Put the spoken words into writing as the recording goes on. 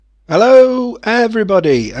Hello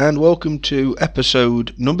everybody and welcome to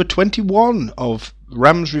episode number 21 of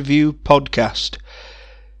Rams Review Podcast.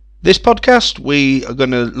 This podcast we are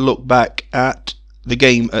going to look back at the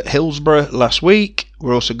game at Hillsborough last week.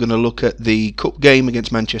 We're also going to look at the Cup game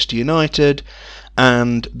against Manchester United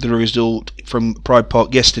and the result from Pride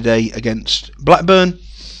Park yesterday against Blackburn.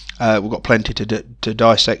 We've got plenty to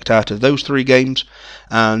dissect out of those three games,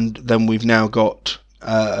 and then we've now got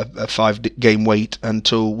a 5-game wait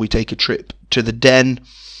until we take a trip to the Den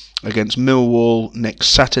against Millwall next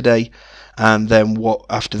Saturday, and then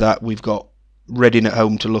after that we've got Reading at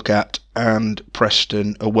home to look at and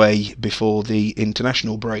Preston away before the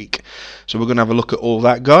international break. So we're going to have a look at all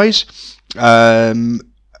that, guys, and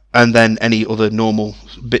then any other normal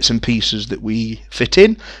bits and pieces that we fit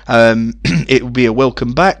in. It will be a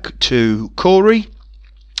welcome back to Corey.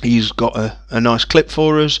 He's got a nice clip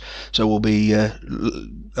for us, so we'll be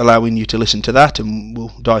allowing you to listen to that and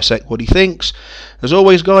we'll dissect what he thinks. As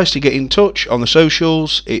always, guys, to get in touch on the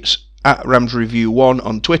socials, it's at RamsReview1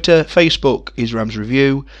 on Twitter, Facebook is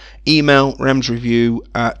RamsReview, email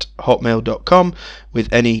ramsreview@hotmail.com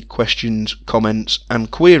with any questions, comments and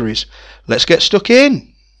queries. Let's get stuck in.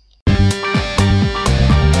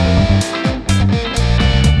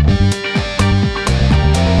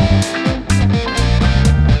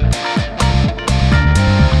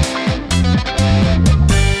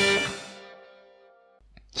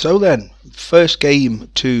 So then, first game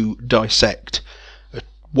to dissect,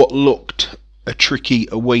 what looked a tricky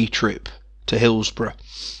away trip to Hillsborough.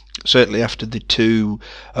 Certainly after the two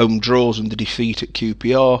home draws and the defeat at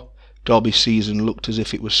QPR, Derby's season looked as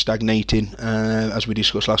if it was stagnating, as we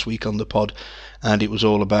discussed last week on the pod, and it was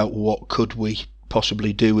all about what could we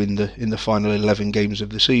possibly do in the final 11 games of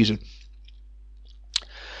the season.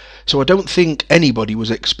 So I don't think anybody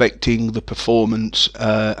was expecting the performance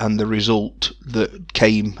and the result that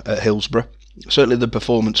came at Hillsborough. Certainly the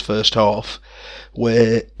performance first half,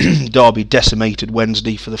 where Derby decimated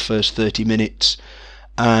Wednesday for the first 30 minutes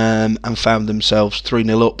and found themselves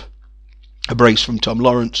 3-0 up. A brace from Tom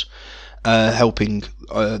Lawrence helping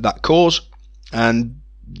that cause, and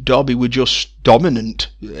Derby were just dominant.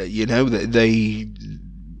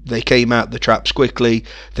 They came out the traps quickly.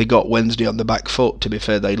 They got Wednesday on the back foot. To be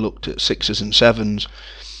fair, they looked at 6s and 7s.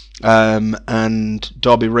 And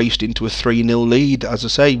Derby raced into a 3-0 lead, as I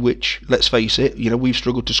say, which, let's face it, we've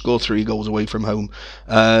struggled to score 3 goals away from home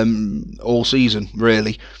all season,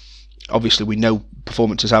 really. Obviously, we know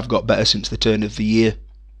performances have got better since the turn of the year.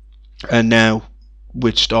 And now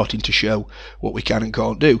we're starting to show what we can and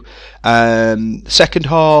can't do. Second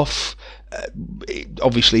half,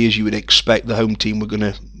 obviously, as you would expect, the home team were going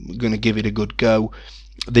to give it a good go.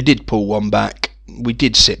 They did pull one back. We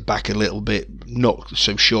did sit back a little bit, not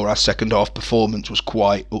so sure our second half performance was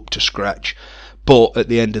quite up to scratch, but at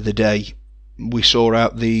the end of the day, we saw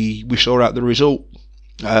out the result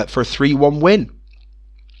for a 3-1 win,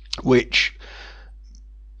 which,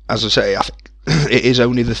 as I say, I think it is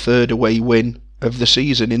only the third away win of the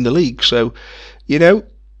season in the league. So, it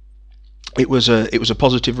was a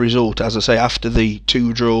positive result, as I say, after the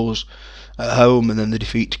 2 draws at home and then the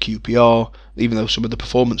defeat to QPR. Even though some of the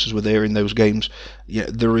performances were there in those games,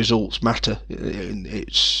 the results matter.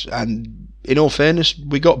 And in all fairness,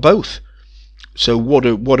 we got both. So what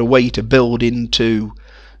a way to build into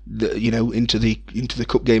the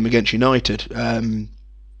cup game against United. A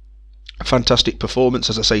fantastic performance,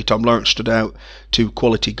 as I say. Tom Lawrence stood out, 2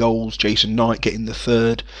 quality goals. Jason Knight getting the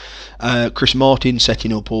 3rd. Chris Martin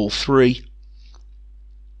setting up all 3.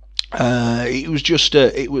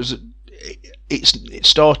 It's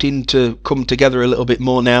starting to come together a little bit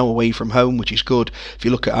more now away from home, which is good. If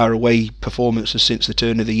you look at our away performances since the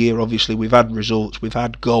turn of the year, obviously we've had results, we've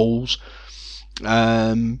had goals,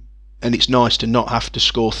 and it's nice to not have to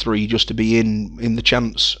score 3 just to be in the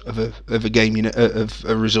chance of a game, of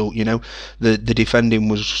a result. The defending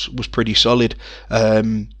was pretty solid.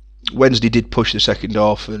 Wednesday did push the second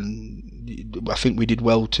half, and I think we did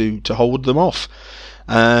well to hold them off.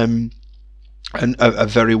 And a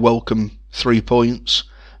very welcome 3 points,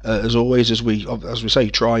 as always, as we say,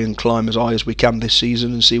 try and climb as high as we can this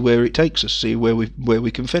season and see where it takes us, see where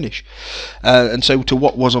we can finish. And so to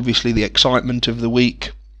what was obviously the excitement of the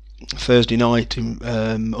week, Thursday night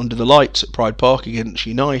under the lights at Pride Park against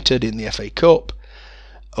United in the FA Cup.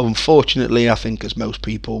 Unfortunately, I think, as most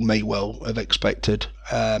people may well have expected,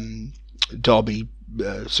 Derby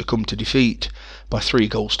succumbed to defeat by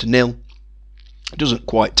 3-0. It doesn't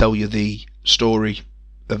quite tell you the story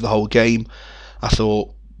of the whole game. I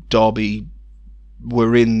thought Derby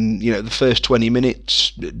were in, the first 20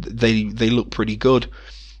 minutes, they looked pretty good,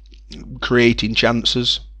 creating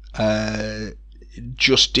chances.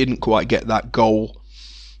 just didn't quite get that goal,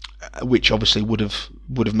 which obviously would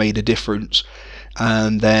have made a difference.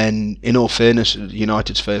 And then, in all fairness,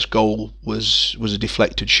 United's first goal was a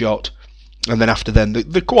deflected shot. And then after then,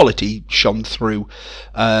 the quality shone through.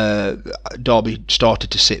 Derby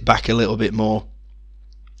started to sit back a little bit more.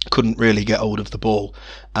 Couldn't really get hold of the ball.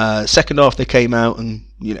 Second half, they came out and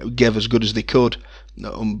gave as good as they could.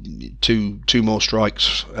 Two more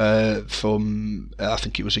strikes from I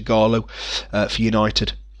think it was Igalo for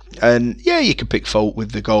United. And yeah, you can pick fault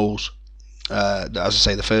with the goals. As I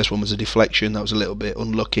say, the first one was a deflection. That was a little bit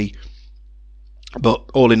unlucky. But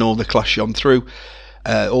all in all, the class shone through.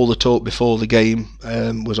 All the talk before the game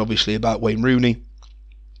was obviously about Wayne Rooney,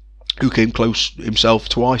 who came close himself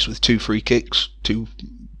twice with 2 free kicks, 2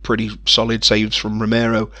 pretty solid saves from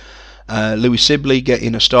Romero. Lewis Sibley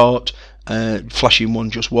getting a start, flashing one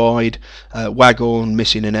just wide. Waghorn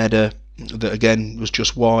missing an header that again was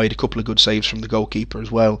just wide. A couple of good saves from the goalkeeper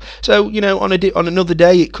as well. So on another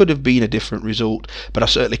day it could have been a different result, but I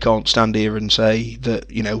certainly can't stand here and say that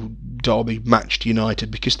Derby matched United,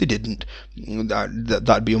 because they didn't.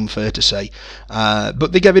 That'd be unfair to say.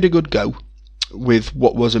 But they gave it a good go with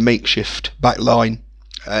what was a makeshift back line,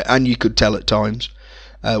 and you could tell at times.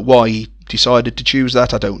 Why he decided to choose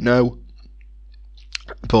that, I don't know.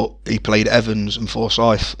 But he played Evans and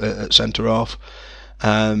Forsyth at centre half.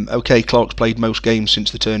 Okay, Clark's played most games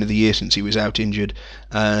since the turn of the year, since he was out injured.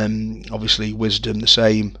 Obviously, Wisdom the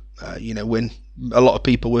same. When a lot of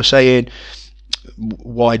people were saying,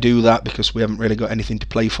 why do that? Because we haven't really got anything to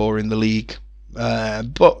play for in the league.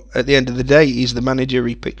 But at the end of the day, he's the manager.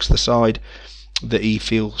 He picks the side that he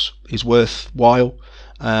feels is worthwhile.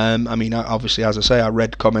 Obviously, as I say, I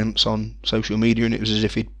read comments on social media and it was as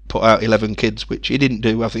if he'd put out 11 kids, which he didn't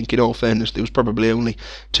do. I think, in all fairness, there was probably only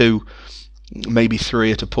 2, maybe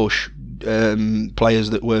 3 at a push, players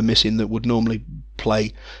that were missing that would normally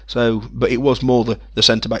play. So, but it was more the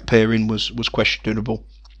centre-back pairing was questionable.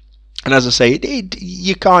 And as I say,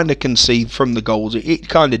 you kind of can see from the goals, it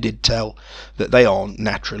kind of did tell that they aren't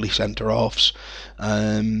naturally centre-halves.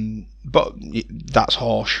 But that's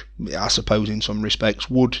harsh, I suppose, in some respects.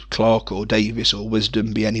 Would Clark or Davis or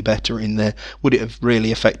Wisdom be any better in there? Would it have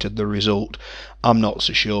really affected the result? I'm not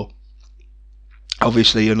so sure.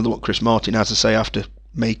 Obviously, another one, Chris Martin, as I say, after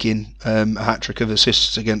making a hat-trick of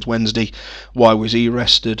assists against Wednesday, why was he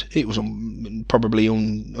rested? It was probably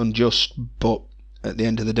unjust, but at the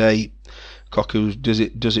end of the day, Koku does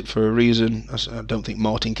it for a reason. I don't think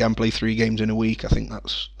Martin can play 3 games in a week. I think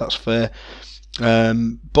that's fair.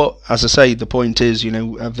 But as I say, the point is,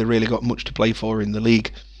 have they really got much to play for in the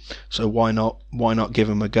league? So why not give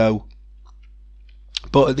them a go?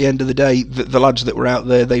 But at the end of the day, the lads that were out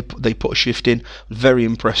there, they put a shift in. Very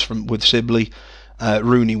impressed with Sibley.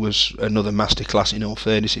 Rooney was another masterclass, in all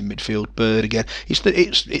fairness, in midfield. Bird again. It's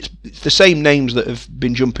the same names that have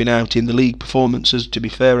been jumping out in the league performances, to be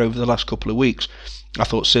fair, over the last couple of weeks. I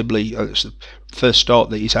thought Sibley, it's the first start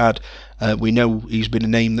that he's had. We know he's been a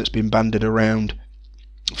name that's been bandied around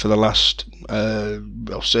for the last,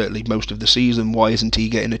 certainly most of the season. Why isn't he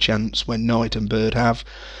getting a chance when Knight and Bird have?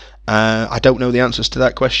 I don't know the answers to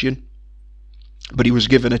that question, but he was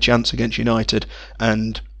given a chance against United,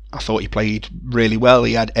 and I thought he played really well.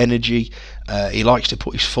 He had energy. He likes to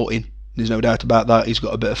put his foot in. There's no doubt about that. He's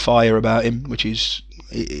got a bit of fire about him, which is,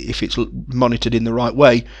 if it's monitored in the right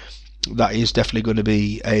way, that is definitely going to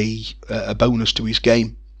be a bonus to his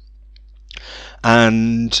game.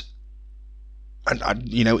 And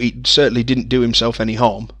he certainly didn't do himself any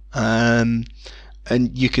harm. And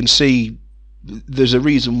you can see there's a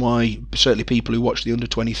reason why certainly people who watch the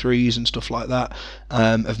under-23s and stuff like that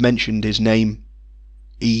have mentioned his name.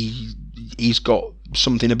 He's got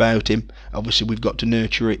something about him. Obviously, we've got to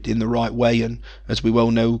nurture it in the right way, and as we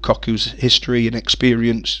well know, Koku's history and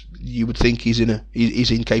experience, you would think he's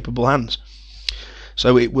in capable hands.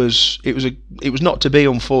 So it was not to be.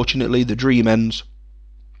 Unfortunately, the dream ends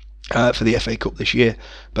for the FA Cup this year.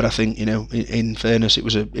 But I think, in fairness, it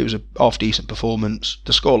was a half decent performance.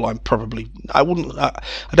 The scoreline probably, I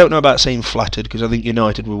don't know about saying flattered, because I think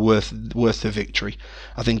United were worth the victory.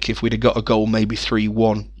 I think if we'd have got a goal, maybe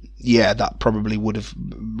 3-1, yeah, that probably would have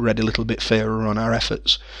read a little bit fairer on our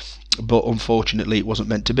efforts. But unfortunately, it wasn't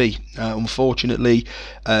meant to be. Unfortunately,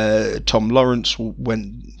 Tom Lawrence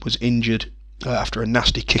was injured after a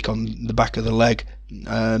nasty kick on the back of the leg,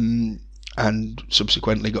 and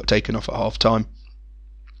subsequently got taken off at half time.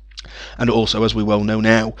 And also, as we well know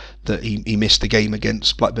now, that he missed the game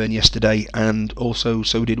against Blackburn yesterday, and also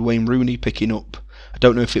so did Wayne Rooney, picking up, I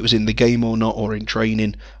don't know if it was in the game or not, or in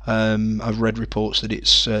training. I've read reports that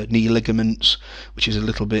it's knee ligaments, which is a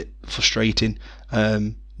little bit frustrating.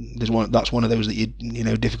 That's one of those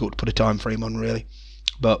that difficult to put a time frame on, really.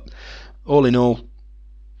 But all in all,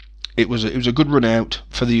 it was a good run out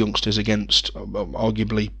for the youngsters against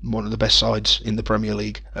arguably one of the best sides in the Premier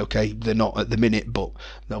League. Okay, they're not at the minute, but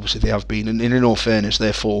obviously they have been. And in all fairness,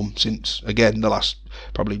 their form since again the last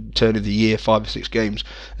probably turn of the year, 5 or 6 games,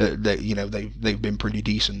 they've been pretty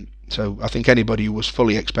decent. So I think anybody who was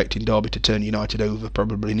fully expecting Derby to turn United over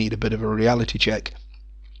probably need a bit of a reality check.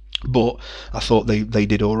 But I thought they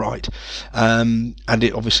did all right, and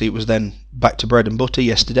it was then back to bread and butter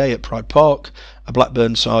yesterday at Pride Park. A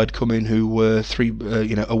Blackburn side coming who were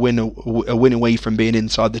a win away from being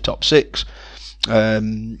inside the top 6.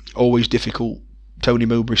 Always difficult Tony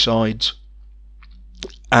Mowbray sides,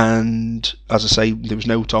 and as I say, there was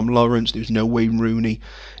no Tom Lawrence, there was no Wayne Rooney.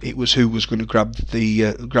 It was who was going to grab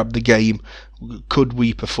the game. Could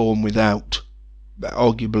we perform without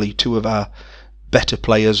arguably 2 of our better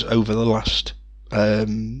players over the last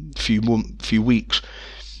few weeks?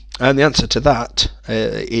 And the answer to that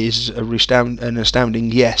is an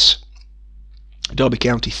astounding yes. Derby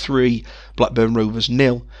County 3, Blackburn Rovers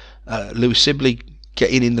 0. Lewis Sibley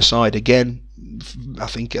getting in the side again. I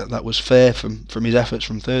think that was fair from his efforts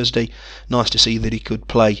from Thursday. Nice to see that he could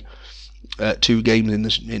play 2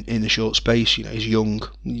 games in a short space. He's young.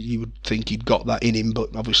 You would think he'd got that in him,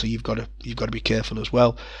 but obviously you've got to be careful as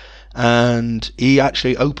well. And he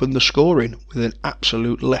actually opened the scoring with an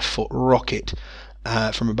absolute left foot rocket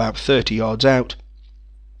from about 30 yards out.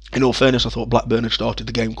 In all fairness, I thought Blackburn had started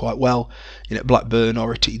the game quite well. Blackburn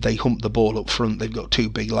they hump the ball up front. They've got 2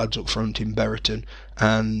 big lads up front in Berriton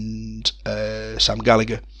and Sam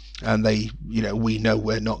Gallagher, and we know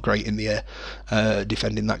we're not great in the air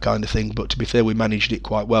defending that kind of thing. But to be fair, we managed it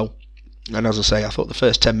quite well. And as I say, I thought the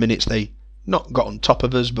first 10 minutes they not got on top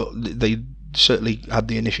of us, but they certainly had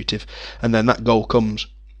the initiative, and then that goal comes,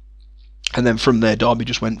 and then from there Derby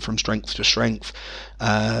just went from strength to strength.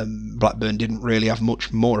 Blackburn didn't really have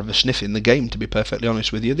much more of a sniff in the game, to be perfectly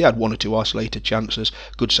honest with you. They had 1 or 2 isolated chances,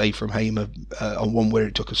 good save from Hamer on one where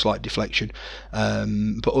it took a slight deflection,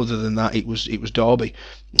 but other than that it was Derby.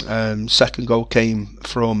 Second goal came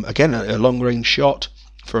from again a long range shot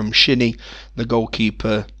from Shinnie, the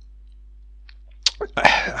goalkeeper.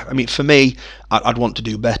 I mean, for me, I'd want to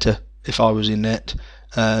do better if I was in net.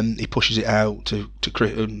 He pushes it out to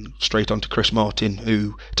straight onto Chris Martin,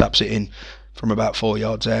 who taps it in from about 4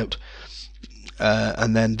 yards out.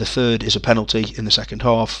 And then the third is a penalty in the second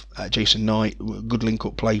half. Jason Knight, good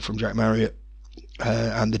link-up play from Jack Marriott,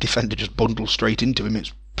 and the defender just bundles straight into him.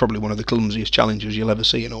 It's probably one of the clumsiest challenges you'll ever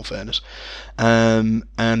see, in all fairness. And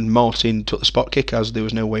Martin took the spot kick as there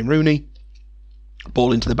was no Wayne Rooney.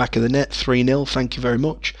 Ball into the back of the net, 3-0, thank you very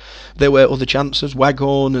much. There were other chances.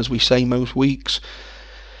 Waghorn, as we say most weeks,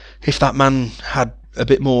 if that man had a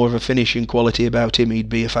bit more of a finishing quality about him, he'd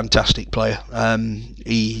be a fantastic player.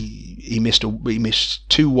 He missed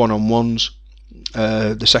 2 one-on-ones.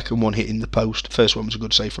 The second one hitting the post. First one was a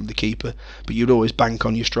good save from the keeper, but you'd always bank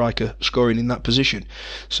on your striker scoring in that position.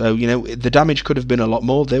 So the damage could have been a lot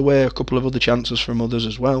more. There were a couple of other chances from others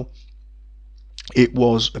as well. It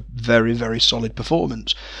was a very, very solid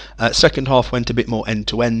performance. Second half went a bit more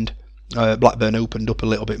end-to-end. Blackburn opened up a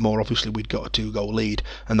little bit more. Obviously, we'd got a 2-goal lead,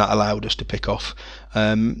 and that allowed us to pick off.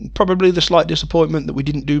 Probably the slight disappointment that we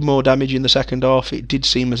didn't do more damage in the second half. It did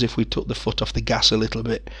seem as if we took the foot off the gas a little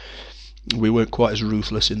bit. We weren't quite as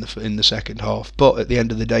ruthless in the second half. But at the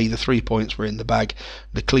end of the day, the 3 points were in the bag.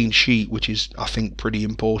 The clean sheet, which is, I think, pretty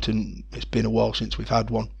important. It's been a while since we've had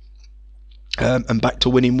one. And back to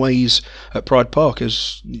winning ways at Pride Park,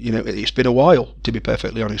 as it's been a while, to be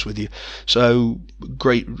perfectly honest with you. So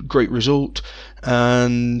great result,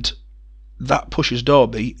 and that pushes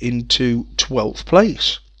Derby into 12th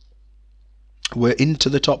place. We're into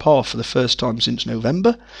the top half for the first time since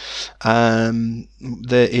November.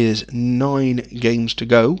 There is 9 games to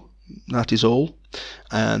go. That is all.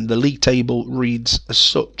 And the league table reads as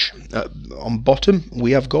such. On bottom,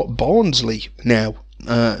 we have got Barnsley now,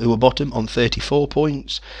 who are bottom on 34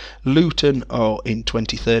 points. Luton are in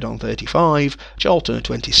 23rd on 35. Charlton are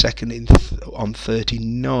 22nd on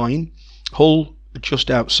 39. Hull just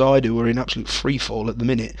outside, who are in absolute free fall at the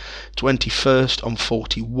minute, 21st on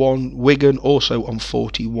 41. Wigan also on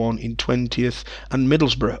 41 in 20th, and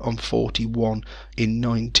Middlesbrough on 41 in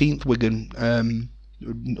 19th. Wigan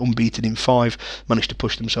unbeaten in 5, managed to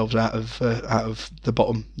push themselves out of the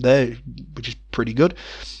bottom there, which is pretty good.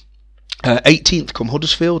 18th come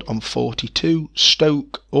Huddersfield on 42.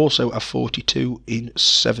 Stoke also at 42 in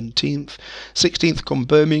 17th. 16th come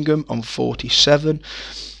Birmingham on 47.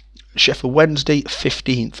 Sheffield Wednesday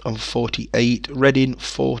 15th on 48. Reading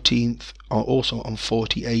 14th are also on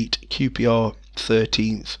 48. QPR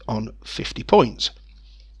 13th on 50 points.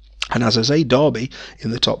 And as I say, Derby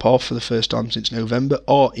in the top half for the first time since November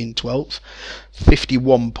are in 12th,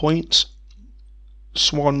 51 points.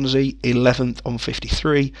 Swansea 11th on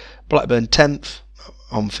 53, Blackburn 10th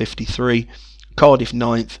on 53, Cardiff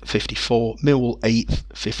 9th 54, Millwall 8th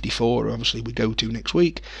 54, obviously we go to next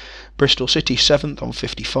week, Bristol City 7th on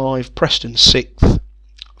 55, Preston 6th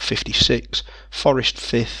 56, Forest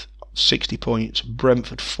 5th 60 points,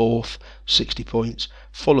 Brentford 4th 60 points,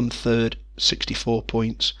 Fulham 3rd 64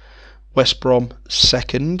 points, West Brom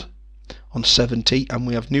 2nd on 70, and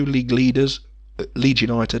we have new league leaders, Leeds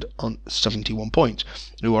United on 71 points,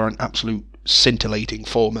 who are an absolute scintillating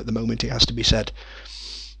form at the moment, it has to be said.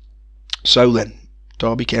 So then,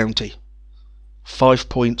 Derby County, 5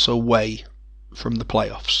 points away from the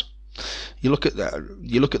playoffs. You look at that.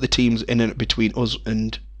 You look at the teams in and between us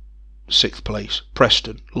and 6th place.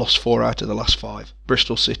 Preston lost 4 out of the last 5.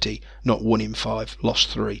 Bristol City not 1 in 5, lost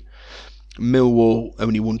 3. Millwall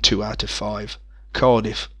only won 2 out of 5.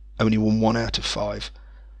 Cardiff only won 1 out of 5.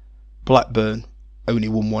 Blackburn only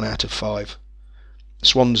won 1 out of 5.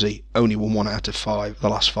 Swansea only won 1 out of 5, the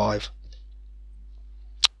last 5.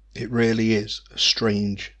 It really is a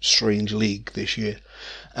strange league this year.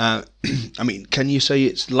 I mean, can you say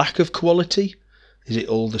it's lack of quality? Is it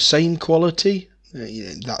all the same quality?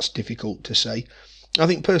 That's difficult to say. I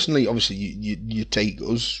think personally, obviously, you take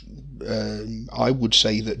us. I would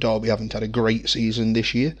say that Derby haven't had a great season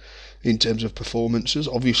this year in terms of performances.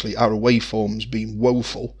 Obviously, our away form's been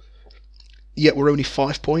woeful. Yet we're only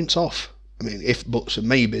 5 points off. I mean, if buts and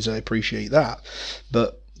maybes, I appreciate that.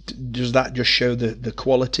 But does that just show the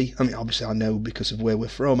quality? I mean, obviously I know because of where we're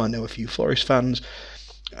from, I know a few Forest fans,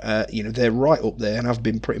 they're right up there and have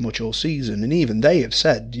been pretty much all season, and even they have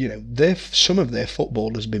said, some of their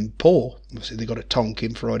football has been poor. Obviously they got a tonk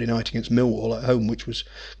in Friday night against Millwall at home, which was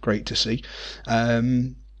great to see.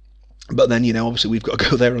 But then, obviously we've got to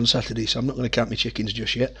go there on Saturday, so I'm not going to count my chickens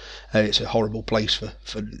just yet. It's a horrible place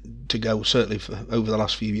to go, certainly for over the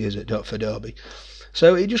last few years for Derby.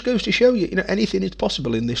 So it just goes to show you, anything is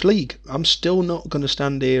possible in this league. I'm still not going to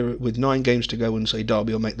stand here with 9 games to go and say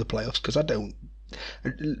Derby will make the playoffs, because I don't.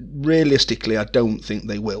 Realistically, I don't think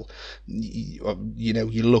they will.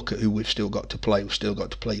 You look at who we've still got to play. We've still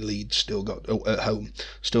got to play Leeds, at home.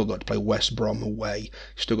 Still got to play West Brom away.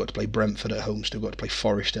 Still got to play Brentford at home. Still got to play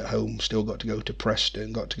Forest at home. Still got to go to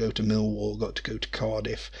Preston. Got to go to Millwall. Got to go to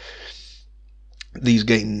Cardiff. These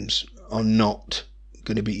games are not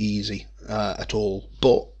going to be easy at all.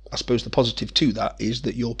 But I suppose the positive to that is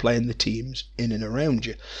that you're playing the teams in and around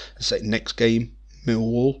you. Say next game,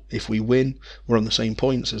 Millwall, if we win, we're on the same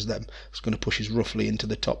points as them. It's going to push us roughly into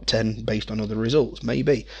the top 10 based on other results,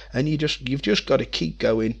 maybe. And you've just got to keep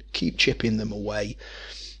going, keep chipping them away,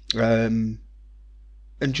 and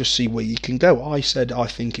just see where you can go. I said I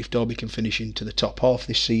think if Derby can finish into the top half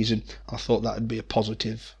this season, I thought that would be a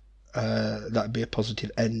positive. That'd be a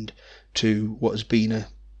positive end to what has been a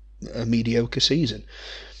mediocre season.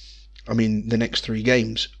 I mean, the next 3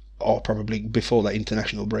 games are probably, before that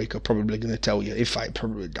international break, are probably going to tell you. In fact,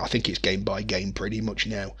 I think it's game by game pretty much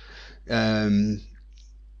now.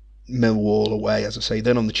 Millwall away, as I say.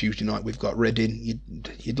 Then on the Tuesday night we've got Reading.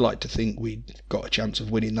 You'd like to think we'd got a chance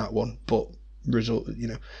of winning that one, but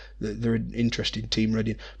they're an interesting team.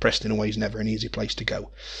 Reading. Preston away is never an easy place to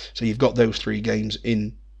go. So you've got those 3 games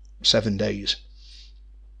in 7 days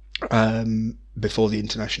before the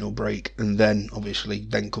international break, and then obviously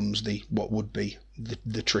comes what would be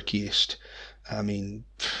the trickiest. I mean,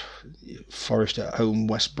 Forest at home,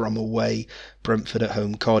 West Brom away, Brentford at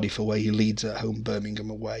home, Cardiff away, Leeds at home,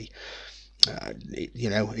 Birmingham away.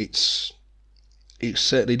 It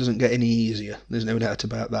certainly doesn't get any easier. There's no doubt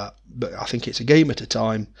about that. But I think it's a game at a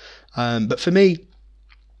time. But for me,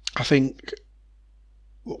 I think,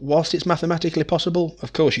 whilst it's mathematically possible,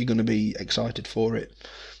 of course you're going to be excited for it.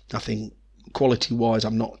 I think quality-wise,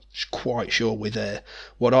 I'm not quite sure we're there.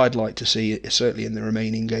 What I'd like to see is certainly in the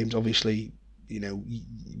remaining games, obviously,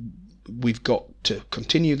 we've got to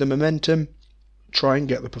continue the momentum, try and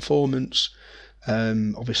get the performance,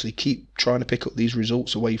 obviously keep trying to pick up these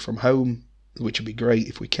results away from home, which would be great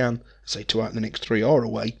if we can. Say 2 out of the next 3 are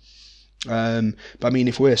away. But I mean,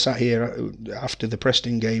 if we're sat here after the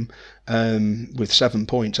Preston game with 7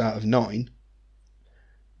 points out of 9,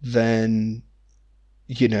 then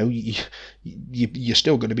you're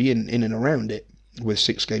still going to be in and around it with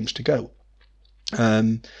 6 games to go.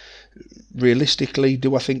 Realistically,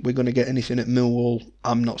 do I think we're going to get anything at Millwall?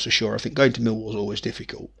 I'm not so sure. I think going to Millwall is always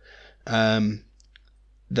difficult.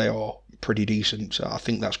 They are pretty decent, so I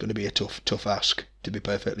think that's going to be a tough ask, to be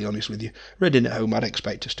perfectly honest with you. Reading at home, I'd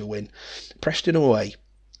expect us to win. Preston away,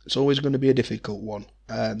 It's always going to be a difficult one.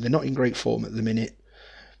 They're not in great form at the minute,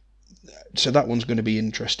 so that one's going to be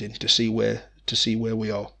interesting to see where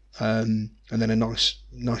we are. And then a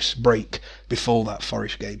nice break before that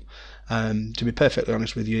Forest game. To be perfectly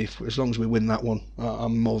honest with you, as long as we win that one,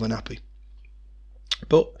 I'm more than happy.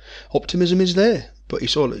 But optimism is there. But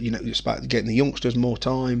it's all, it's about getting the youngsters more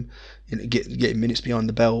time, getting minutes behind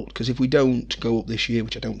the belt. Because if we don't go up this year,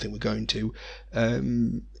 which I don't think we're going to,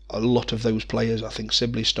 a lot of those players, I think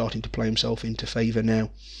Sibley's starting to play himself into favour now.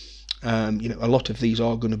 A lot of these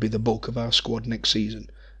are going to be the bulk of our squad next season,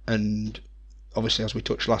 and obviously, as we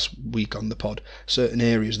touched last week on the pod, certain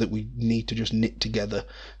areas that we need to just knit together,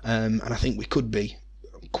 and I think we could be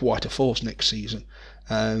quite a force next season.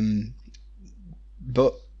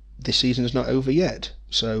 But this season is not over yet,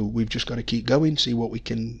 so we've just got to keep going, see what we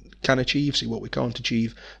can achieve, see what we can't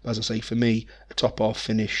achieve. As I say, for me, a top half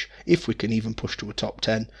finish, if we can even push to a top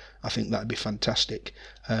 10, I think that'd be fantastic.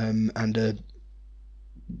 I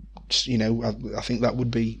think that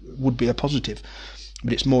would be a positive.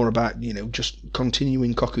 But it's more about, just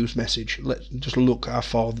continuing Koku's message. Let's just look how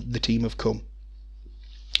far the team have come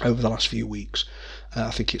over the last few weeks.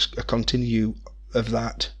 I think it's a continue of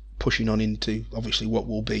that, pushing on into, obviously, what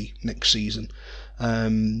will be next season.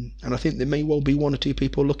 And I think there may well be one or two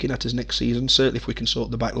people looking at us next season, certainly if we can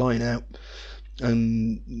sort the back line out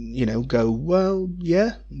and, go, well,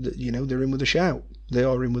 yeah, they're in with a shout. They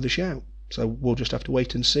are in with a shout. So we'll just have to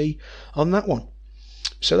wait and see on that one.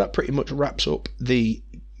 So that pretty much wraps up the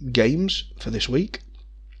games for this week.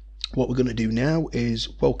 What we're going to do now is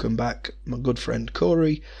welcome back my good friend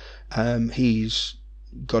Corey. He's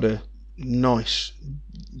got a nice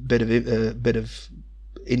bit of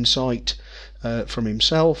insight from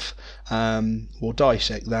himself. We'll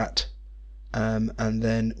dissect that, and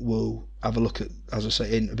then we'll have a look at, as I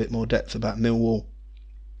say, in a bit more depth about Millwall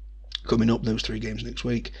coming up, those 3 games next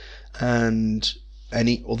week, and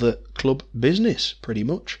any other club business, pretty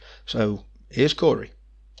much. So here's Corey.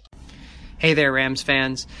 Hey there, Rams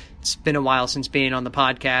fans. It's been a while since being on the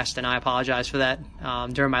podcast, and I apologize for that.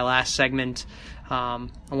 During my last segment, I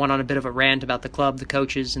went on a bit of a rant about the club, the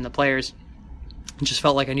coaches, and the players. I just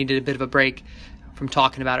felt like I needed a bit of a break from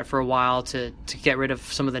talking about it for a while to get rid of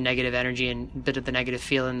some of the negative energy and a bit of the negative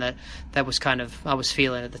feeling that was kind of I was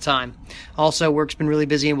feeling at the time. Also, work's been really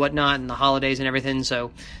busy and whatnot, and the holidays and everything,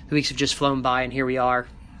 so the weeks have just flown by, and here we are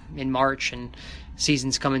in March, and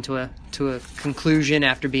season's coming to a conclusion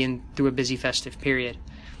after being through a busy festive period.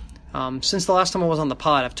 Since the last time I was on the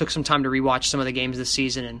pod, I've took some time to rewatch some of the games this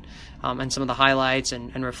season and some of the highlights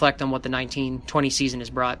and reflect on what the 19-20 season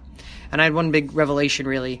has brought. And I had one big revelation,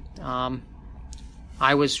 really.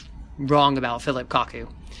 I was wrong about Philip Koku.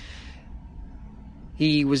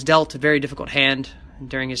 He was dealt a very difficult hand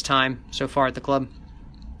during his time so far at the club.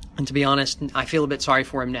 And to be honest, I feel a bit sorry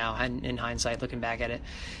for him now, and in hindsight, looking back at it.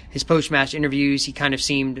 His post-match interviews, he kind of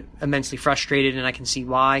seemed immensely frustrated, and I can see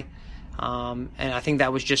why. And I think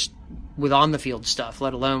that was just with on-the-field stuff,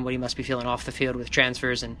 let alone what he must be feeling off the field with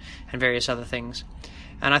transfers and various other things.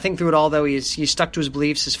 And I think through it all, though, he's stuck to his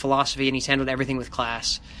beliefs, his philosophy, and he's handled everything with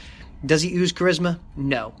class. Does he ooze charisma?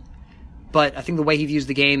 No. But I think the way he views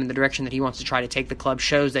the game and the direction that he wants to try to take the club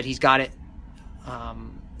shows that he's got it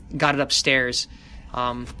upstairs,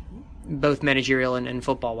 both managerial and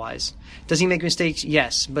football-wise. Does he make mistakes?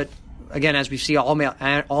 Yes, but again, as we see,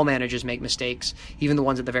 all managers make mistakes, even the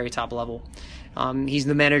ones at the very top level. He's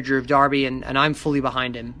the manager of Derby, and I'm fully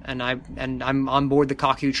behind him, and I'm on board the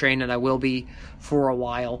Koku train, and I will be for a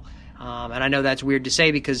while. And I know that's weird to say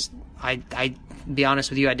because I be honest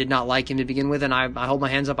with you, I did not like him to begin with, and I hold my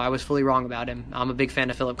hands up. I was fully wrong about him. I'm a big fan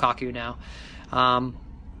of Philip Koku now. And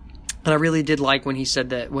I really did like when he said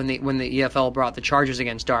that when the EFL brought the charges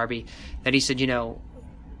against Derby, that he said,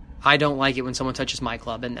 I don't like it when someone touches my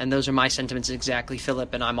club. And those are my sentiments exactly,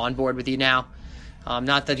 Philip, and I'm on board with you now.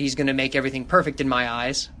 Not that he's going to make everything perfect in my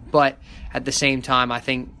eyes, but at the same time, I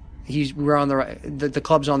think we're on the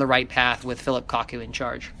club's on the right path with Philip Koku in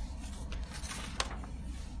charge.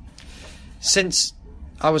 Since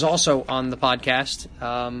I was also on the podcast,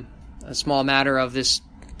 a small matter of this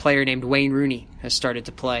player named Wayne Rooney has started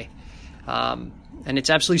to play. And it's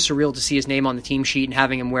absolutely surreal to see his name on the team sheet and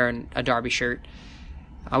having him wearing a Derby shirt.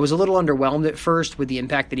 I was a little underwhelmed at first with the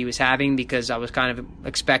impact that he was having because I was kind of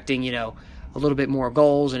expecting, a little bit more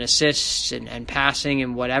goals and assists and passing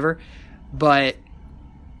and whatever. But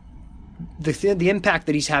the impact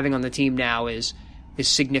that he's having on the team now is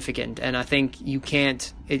significant, and I think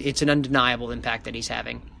it's an undeniable impact that he's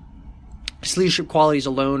having. His leadership qualities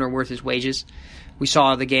alone are worth his wages. We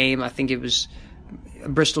saw the game, I think it was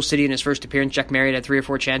Bristol City in his first appearance, Jack Marriott had 3 or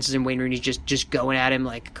 4 chances, and Wayne Rooney's just going at him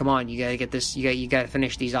like, come on, you got to get this, you got to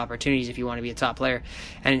finish these opportunities if you want to be a top player.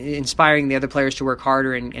 And inspiring the other players to work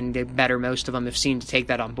harder and get better, most of them have seemed to take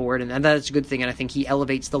that on board, and that's a good thing. And I think he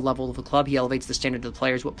elevates the level of the club, he elevates the standard of the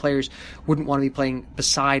players. What players wouldn't want to be playing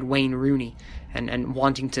beside Wayne Rooney and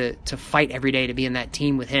wanting to fight every day to be in that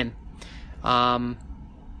team with him?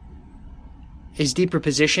 His deeper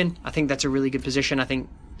position, I think that's a really good position. I think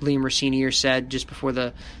Liam Rossinier said just before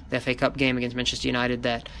the FA Cup game against Manchester United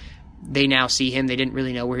that they now see him. They didn't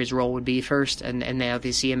really know where his role would be first, and now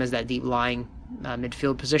they see him as that deep lying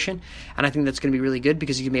midfield position. And I think that's going to be really good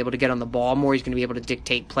because he's going to be able to get on the ball more. He's going to be able to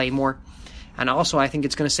dictate play more. And also I think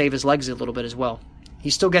it's going to save his legs a little bit as well. He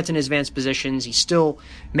still gets in his advanced positions. He's still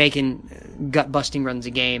making gut-busting runs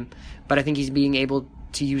a game. But I think he's being able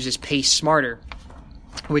to use his pace smarter,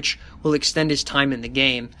 which will extend his time in the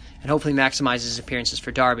game and hopefully maximize his appearances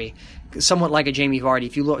for Derby. Somewhat like a Jamie Vardy.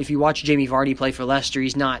 If you watch Jamie Vardy play for Leicester,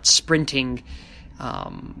 he's not sprinting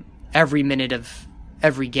every minute of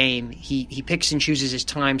every game. He picks and chooses his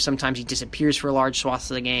time. Sometimes he disappears for large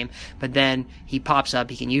swaths of the game, but then he pops up.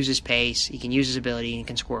 He can use his pace, he can use his ability, and he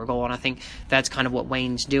can score a goal. And I think that's kind of what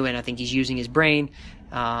Wayne's doing. I think he's using his brain.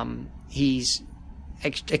 He's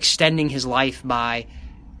extending his life by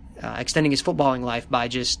extending his footballing life by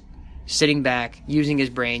just sitting back, using his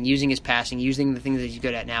brain, using his passing, using the things that he's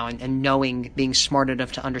good at now, and knowing, being smart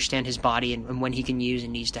enough to understand his body and when he can use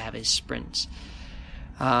and needs to have his sprints.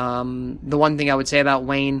 The one thing I would say about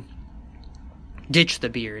Wayne, ditch the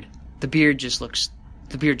beard. The beard just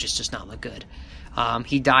does not look good.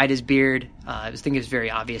 He dyed his beard. I think it was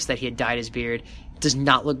very obvious that he had dyed his beard. It does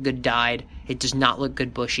not look good dyed. It does not look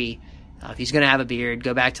good bushy. If he's going to have a beard,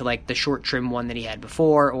 go back to like the short trim one that he had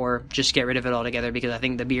before, or just get rid of it altogether, because I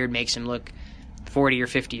think the beard makes him look 40 or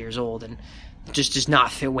 50 years old and just does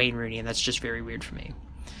not fit Wayne Rooney, and that's just very weird for me.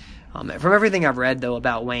 From everything I've read, though,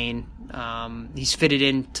 about Wayne, he's fitted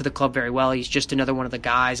into the club very well. He's just another one of the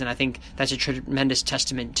guys, and I think that's a tremendous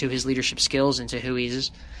testament to his leadership skills and to who he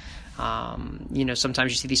is.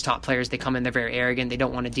 Sometimes you see these top players, they come in, they're very arrogant, they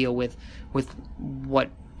don't want to deal with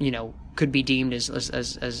what could be deemed as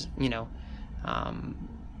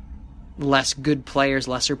less good players,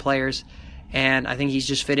 lesser players, and I think he's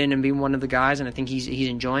just fit in and being one of the guys, and I think he's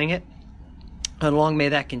enjoying it, and long may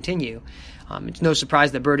that continue. It's no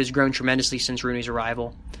surprise that Bird has grown tremendously since Rooney's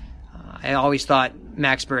arrival. I always thought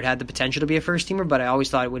Max Bird had the potential to be a first-teamer, but I always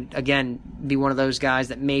thought it would, again, be one of those guys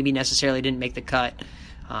that maybe necessarily didn't make the cut.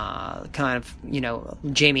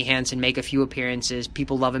 Jamie Hansen make a few appearances.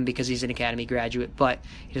 People love him because he's an academy graduate, but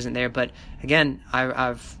he isn't there. But again,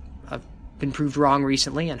 I've been proved wrong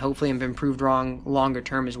recently, and hopefully I've been proved wrong longer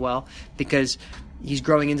term as well, because he's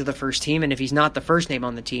growing into the first team, and if he's not the first name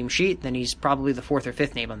on the team sheet, then he's probably the 4th or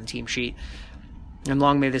 5th name on the team sheet. And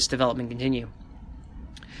long may this development continue.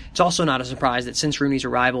 It's also not a surprise that since Rooney's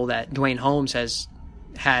arrival that Dwayne Holmes has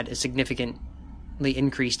had a significantly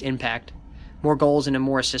increased impact. More goals and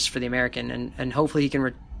more assists for the American, and hopefully he can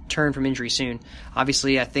return from injury soon.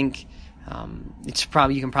 Obviously, I think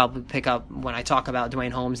you can probably pick up when I talk about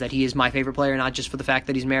Dwayne Holmes that he is my favorite player, not just for the fact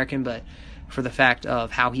that he's American, but for the fact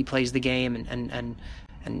of how he plays the game and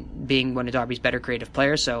being one of Derby's better creative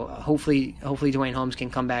players. So hopefully Dwayne Holmes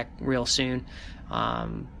can come back real soon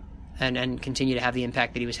and continue to have the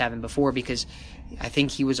impact that he was having before, because I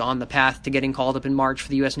think he was on the path to getting called up in March for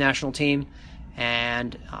the U.S. national team.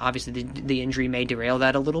 And obviously the injury may derail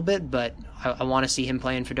that a little bit, but I want to see him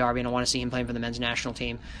playing for Derby, and I want to see him playing for the men's national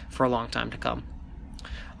team for a long time to come.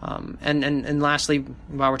 And lastly,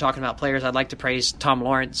 while we're talking about players, I'd like to praise Tom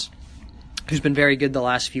Lawrence, who's been very good the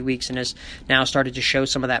last few weeks and has now started to show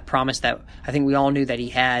some of that promise that I think we all knew that he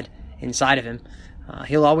had inside of him.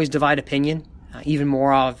 He'll always divide opinion, even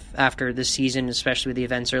more after this season, especially with the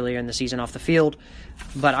events earlier in the season off the field.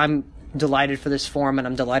 But I'm delighted for this form, and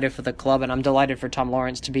I'm delighted for the club, and I'm delighted for Tom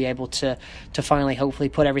Lawrence to be able to finally hopefully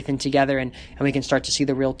put everything together, and we can start to see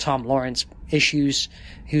the real Tom Lawrence issues,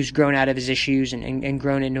 who's grown out of his issues and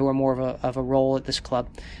grown into a more of a role at this club.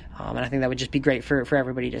 And I think that would just be great for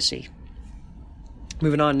everybody to see.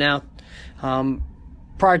 Moving on now,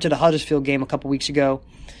 prior to the Huddersfield game a couple weeks ago,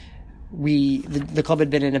 the club had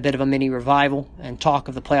been in a bit of a mini revival, and talk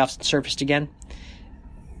of the playoffs had surfaced again.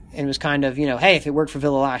 And it was kind of, hey, if it worked for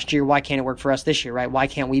Villa last year, why can't it work for us this year, right? Why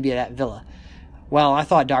can't we be at Villa? Well, I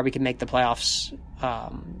thought Derby could make the playoffs,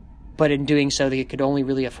 but in doing so, they could only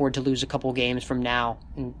really afford to lose a couple games from now,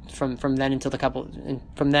 and from then until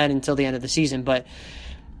the end of the season. But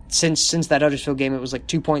since that Huddersfield game, it was like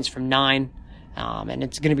 2 points from 9, and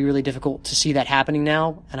it's going to be really difficult to see that happening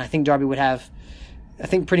now. And I think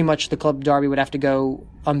pretty much the club Derby would have to go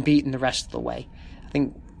unbeaten the rest of the way. I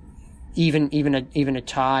think even a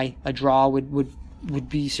tie, a draw would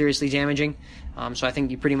be seriously damaging. So I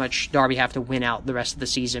think you pretty much Derby have to win out the rest of the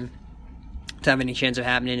season to have any chance of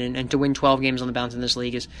happening, and to win 12 games on the bounce in this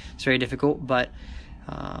league is very difficult. But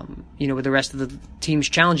with the rest of the teams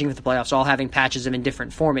challenging for the playoffs, all having patches of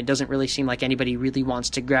indifferent form, it doesn't really seem like anybody really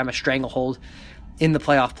wants to grab a stranglehold in the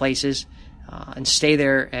playoff places and stay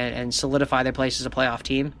there and solidify their place as a playoff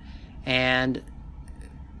team. And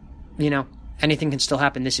anything can still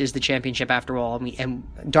happen. This is the championship after all, and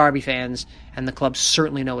Derby fans and the club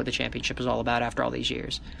certainly know what the championship is all about after all these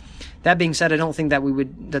years. That being said, I don't think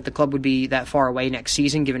that the club would be that far away next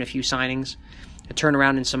season, given a few signings, a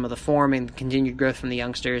turnaround in some of the form, and continued growth from the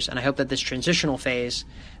youngsters. And I hope that this transitional phase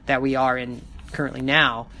that we are in currently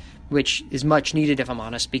now, which is much needed, if I'm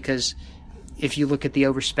honest, because if you look at the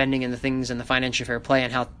overspending and the things and the financial fair play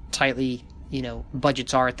and how tightly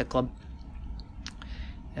budgets are at the club,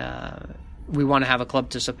 we want to have a club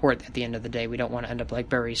to support at the end of the day. We don't want to end up like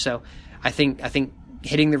Bury. So I think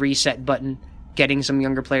hitting the reset button, getting some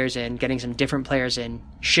younger players in, getting some different players in,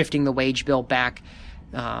 shifting the wage bill back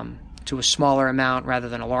to a smaller amount rather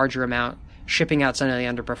than a larger amount, shipping out some of the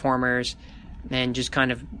underperformers, and just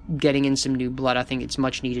kind of getting in some new blood. I think it's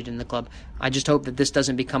much needed in the club. I just hope that this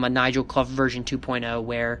doesn't become a Nigel Clough version 2.0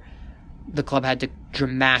 where the club had to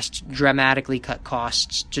dramatically cut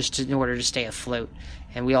costs just in order to stay afloat.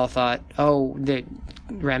 And we all thought, the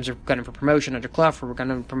Rams are gunning for promotion under Clough, or we're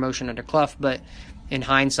gunning for promotion under Clough. But in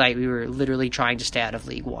hindsight, we were literally trying to stay out of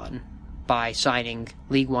League One by signing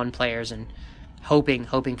League One players and hoping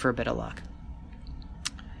for a bit of luck.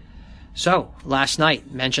 So, last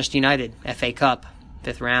night, Manchester United, FA Cup,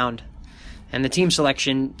 5th round. And the team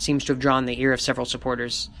selection seems to have drawn the ear of several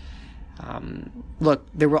supporters. Look,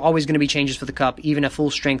 there were always going to be changes for the Cup. Even a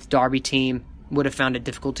full-strength Derby team would have found it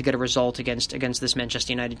difficult to get a result against this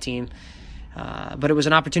Manchester United team. But it was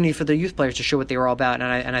an opportunity for the youth players to show what they were all about,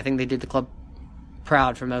 and I think they did the club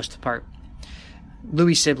proud for most part.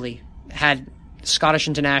 Louis Sibley had Scottish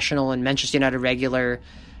international and Manchester United regular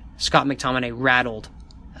Scott McTominay rattled.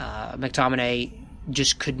 McTominay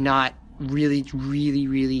just could not really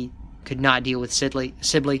could not deal with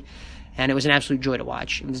Sibley, and it was an absolute joy to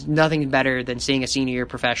watch. It was nothing better than seeing a senior year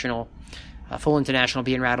professional, a full international,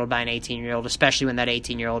 being rattled by an 18-year-old, especially when that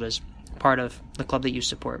 18-year-old is part of the club that you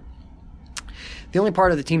support. The only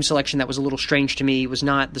part of the team selection that was a little strange to me was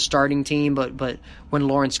not the starting team, but when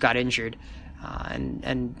Lawrence got injured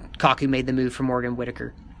and Kaku made the move for Morgan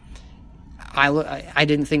Whittaker. I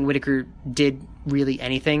didn't think Whittaker did really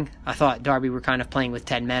anything. I thought Derby were kind of playing with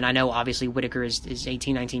 10 men. I know obviously Whittaker is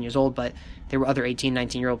 18, 19 years old, but there were other 18,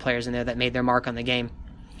 19-year-old players in there that made their mark on the game.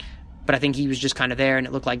 But I think he was just kind of there, and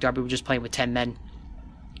it looked like Derby were just playing with 10 men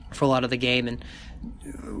for a lot of the game. And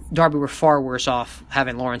Derby were far worse off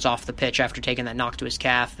having Lawrence off the pitch after taking that knock to his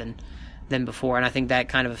calf than before. And I think that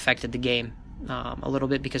kind of affected the game a little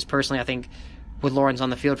bit, because personally I think with Lawrence on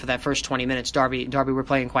the field for that first 20 minutes, Derby were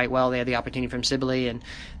playing quite well. They had the opportunity from Sibley, and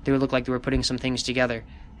they looked like they were putting some things together.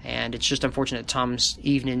 And it's just unfortunate Tom's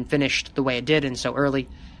evening finished the way it did and so early.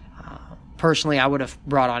 Personally, I would have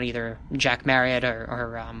brought on either Jack Marriott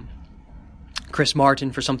or Chris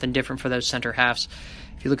Martin for something different for those center halves.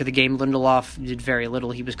 If you look at the game, Lindelof did very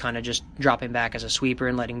little. He was kind of just dropping back as a sweeper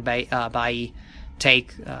and letting Bailly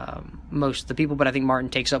take most of the people, but I think Martin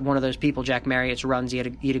takes up one of those people. Jack Marriott's runs, he had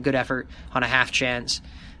a good effort on a half chance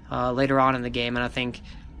later on in the game, and I think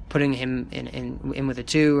putting him in with a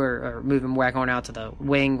 2 or moving Waghorn out to the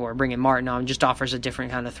wing or bringing Martin on just offers a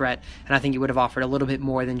different kind of threat, and I think he would have offered a little bit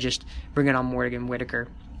more than just bringing on Morgan Whittaker.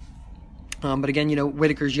 But again,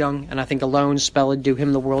 Whittaker's young, and I think a loan spell would do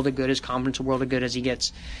him the world of good, his confidence the world of good as he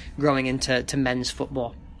gets growing into men's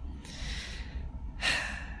football.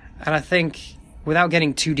 And I think, without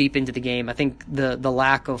getting too deep into the game, I think the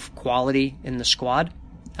lack of quality in the squad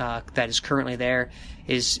that is currently there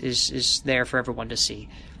is there for everyone to see.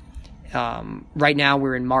 Right now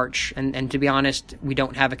we're in March, and to be honest, we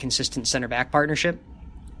don't have a consistent center-back partnership.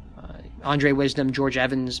 Andre Wisdom, George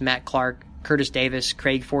Evans, Matt Clark, Curtis Davis,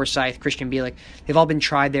 Craig Forsyth, Christian Bielik, they've all been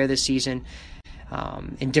tried there this season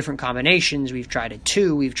in different combinations. We've tried a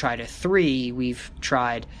 2, we've tried a 3, we've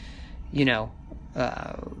tried,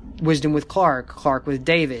 Wisdom with Clark with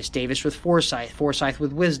Davis with Forsyth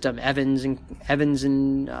with Wisdom, Evans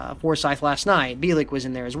and Forsyth last night. Bielik was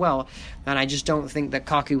in there as well, and I just don't think that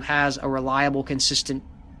Kaku has a reliable, consistent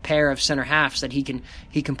pair of center halves that he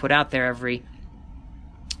can put out there every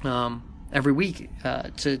week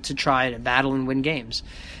to try to battle and win games.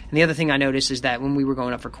 And the other thing I noticed is that when we were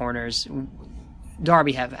going up for corners,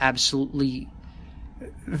 Derby have absolutely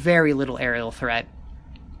very little aerial threat.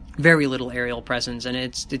 very little aerial presence, and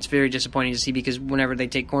it's very disappointing to see, because whenever they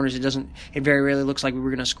take corners, it very rarely looks like we were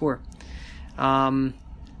going to score. And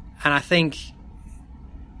I think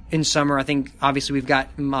in summer, obviously we've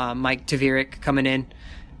got Mike Taveric coming in,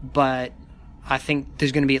 but I think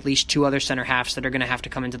there's going to be at least 2 other center halves that are going to have to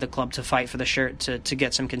come into the club to fight for the shirt, to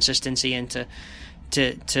get some consistency and to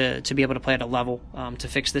be able to play at a level to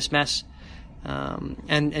fix this mess.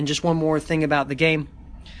 And just one more thing about the game.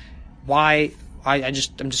 I'm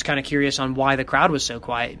just kind of curious on why the crowd was so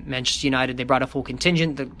quiet. Manchester United, they brought a full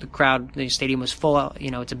contingent. The crowd, the stadium was full.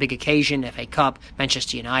 It's a big occasion, FA Cup,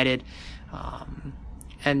 Manchester United.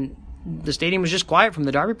 And the stadium was just quiet from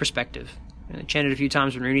the Derby perspective. They chanted a few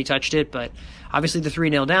times when Rooney touched it, but obviously the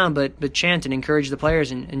 3-0 down, but chant and encourage the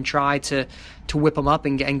players and try to whip them up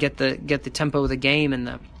and get the tempo of the game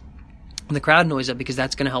and the crowd noise up, because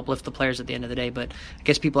that's going to help lift the players at the end of the day. But I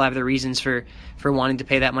guess people have their reasons for wanting to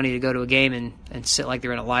pay that money to go to a game and sit like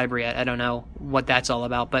they're in a library. I don't know what that's all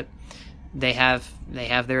about, but they have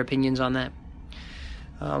their opinions on that.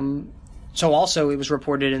 So also it was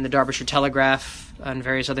reported in the Derbyshire Telegraph and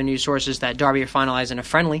various other news sources that Derby are finalising a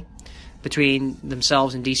friendly between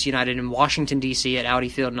themselves and DC United in Washington, D.C. at Audi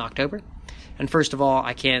Field in October. And first of all,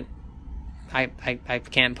 I can't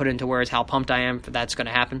put into words how pumped I am for that's going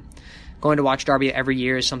to happen. Going to watch Derby every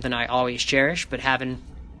year is something I always cherish, but having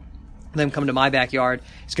them come to my backyard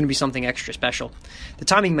is going to be something extra special. The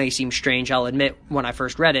timing may seem strange. I'll admit, when I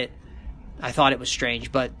first read it, I thought it was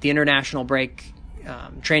strange, but the international break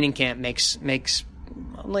training camp makes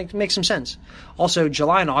some sense. Also,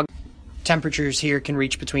 July and August, temperatures here can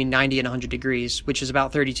reach between 90 and 100 degrees, which is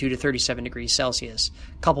about 32 to 37 degrees Celsius.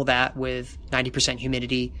 Couple that with 90%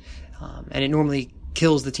 humidity, and it normally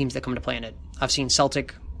kills the teams that come to play in it. I've seen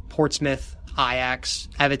Celtic, Portsmouth, Ajax,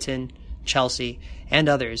 Everton, Chelsea, and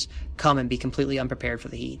others come and be completely unprepared for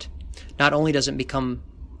the heat. Not only does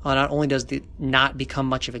it not become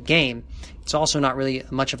much of a game, it's also not really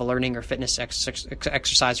much of a learning or fitness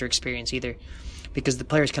exercise or experience either, because the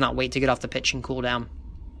players cannot wait to get off the pitch and cool down.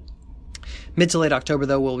 Mid to late October,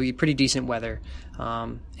 though, will be pretty decent weather.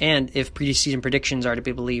 And if preseason predictions are to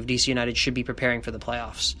be believed, DC United should be preparing for the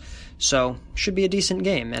playoffs. So, should be a decent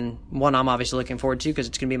game, and one I'm obviously looking forward to because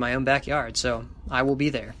it's going to be my own backyard, so I will be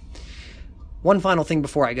there. One final thing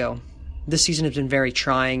before I go. This season has been very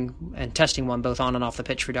trying and testing one both on and off the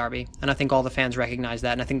pitch for Derby, and I think all the fans recognize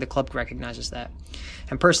that, and I think the club recognizes that.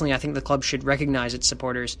 And personally, I think the club should recognize its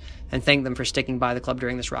supporters and thank them for sticking by the club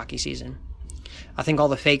during this rocky season. I think all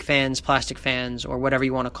the fake fans, plastic fans, or whatever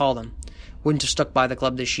you want to call them, wouldn't have stuck by the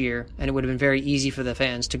club this year, and it would have been very easy for the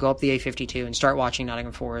fans to go up the A52 and start watching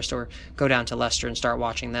Nottingham Forest, or go down to Leicester and start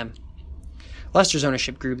watching them. Leicester's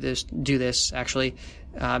ownership group do this, actually.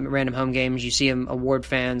 At random home games, you see them award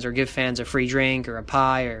fans or give fans a free drink or a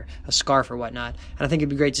pie or a scarf or whatnot, and I think it'd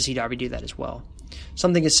be great to see Derby do that as well.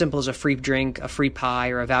 Something as simple as a free drink, a free pie,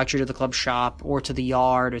 or a voucher to the club shop, or to the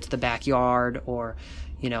yard, or to the backyard, or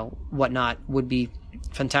whatnot would be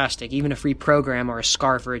fantastic. Even a free program or a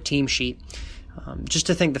scarf or a team sheet, just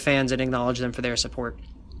to thank the fans and acknowledge them for their support.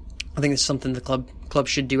 I think it's something the club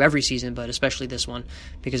should do every season, but especially this one,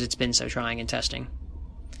 because it's been so trying and testing.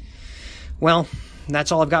 Well,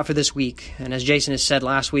 that's all I've got for this week. And as Jason has said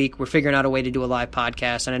last week, we're figuring out a way to do a live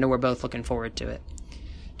podcast, and I know we're both looking forward to it.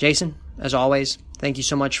 Jason, as always, thank you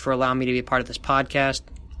so much for allowing me to be a part of this podcast.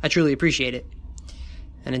 I truly appreciate it.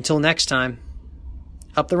 And until next time,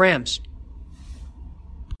 up the Rams.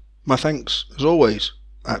 My thanks, as always,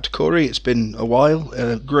 to Corey. It's been a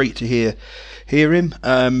while. Great to hear him.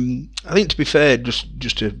 I think, to be fair,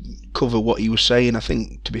 just to cover what he was saying, I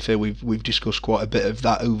think, to be fair, we've discussed quite a bit of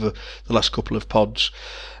that over the last couple of pods.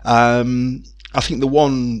 I think the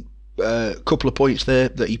one couple of points there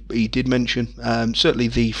that he did mention, certainly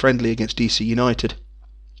the friendly against DC United,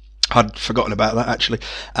 I'd forgotten about that, actually.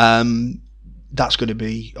 That's going to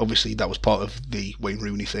be, obviously, that was part of the Wayne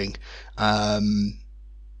Rooney thing.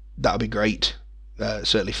 That'll be great,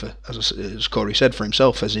 certainly for, as Corey said, for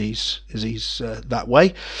himself, as he's that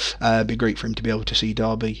way. It'd be great for him to be able to see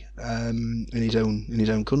Derby in his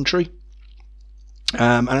own country.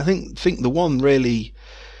 And I think the one really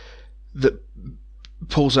that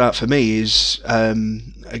pulls out for me is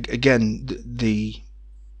again the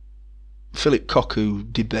Philip Cocu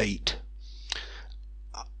debate.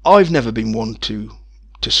 I've never been one to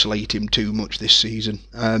slate him too much this season.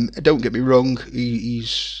 Don't get me wrong,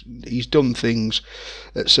 he's done things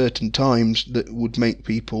at certain times that would make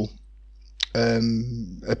people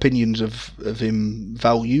opinions of him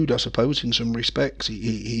valued, I suppose, in some respects.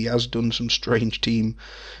 He has done some strange team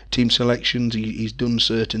selections. He's done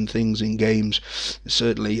certain things in games.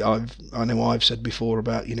 Certainly, I know I've said before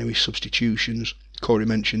about his substitutions. Corey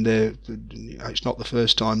mentioned there, it's not the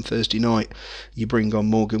first time Thursday night you bring on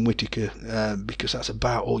Morgan Whittaker because that's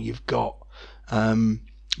about all you've got.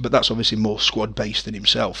 But that's obviously more squad-based than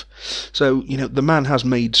himself. So, the man has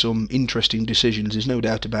made some interesting decisions, there's no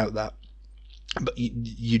doubt about that. But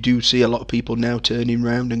you do see a lot of people now turning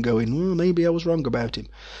round and going, well, maybe I was wrong about him.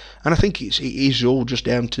 And I think it is all just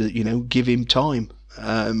down to, give him time.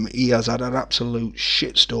 He has had an absolute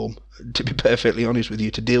shitstorm, to be perfectly honest with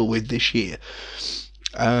you, to deal with this year.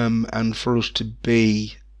 And for us to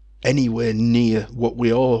be anywhere near what we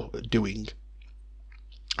are doing,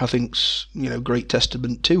 I think's great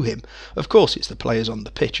testament to him. Of course, it's the players on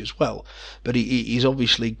the pitch as well, but he's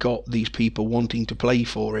obviously got these people wanting to play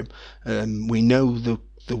for him. We know the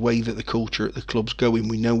way that the culture at the club's going.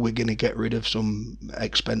 We know we're going to get rid of some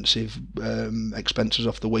expenses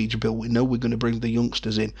off the wage bill. We know we're going to bring the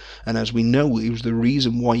youngsters in, and as we know, it was the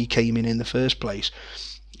reason why he came in the first place.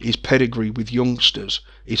 His pedigree with youngsters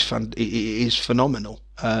is phenomenal,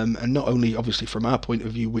 and not only obviously from our point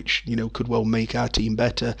of view, which could well make our team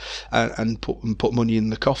better and put money in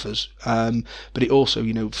the coffers, but it also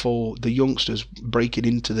for the youngsters breaking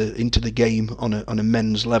into the game on a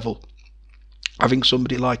men's level. Having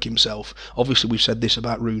somebody like himself, obviously we've said this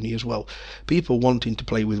about Rooney as well, people wanting to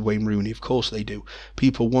play with Wayne Rooney, of course they do,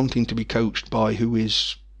 people wanting to be coached by who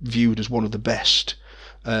is viewed as one of the best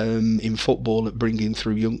in football at bringing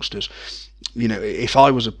through youngsters. If I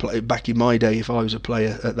was a player back in my day, if I was a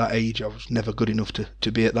player at that age, I was never good enough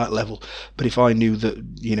to be at that level. But if I knew that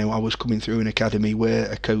I was coming through an academy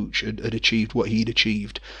where a coach had achieved what he'd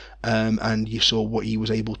achieved, and you saw what he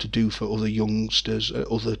was able to do for other youngsters,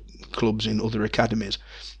 other clubs in other academies,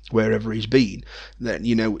 wherever he's been, then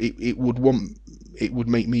it would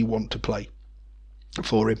make me want to play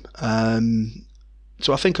for him.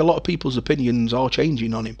 So I think a lot of people's opinions are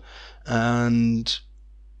changing on him, and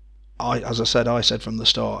I said from the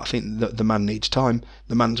start, I think that the man needs time.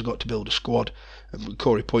 The man's got to build a squad.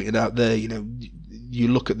 Corey pointed out there, you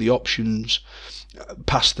look at the options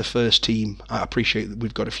past the first team. I appreciate that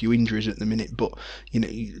we've got a few injuries at the minute, but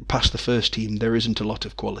past the first team, there isn't a lot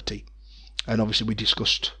of quality. And obviously we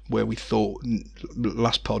discussed where we thought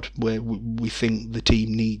last pod where we think the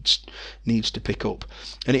team needs to pick up,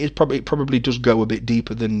 and it probably does go a bit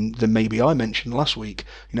deeper than maybe I mentioned last week.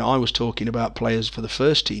 I was talking about players for the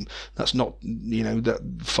first team. That's not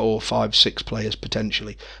that 4, 5, 6 players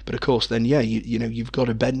potentially, but of course then you've got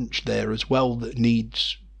a bench there as well that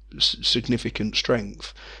needs significant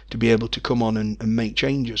strength to be able to come on and make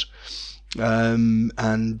changes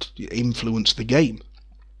and influence the game.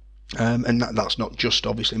 And that's not just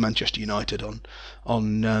obviously Manchester United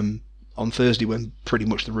on Thursday when pretty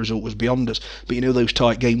much the result was beyond us. But those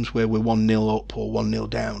tight games where we're 1-0 up or 1-0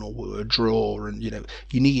 down or we're a draw, and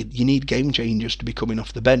you need game changers to be coming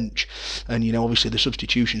off the bench. And obviously the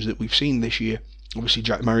substitutions that we've seen this year. Obviously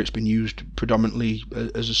Jack Marriott's been used predominantly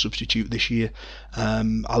as a substitute this year.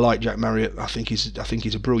 I like Jack Marriott. I think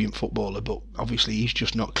he's a brilliant footballer, but obviously he's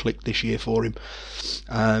just not clicked this year for him.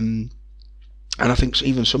 And I think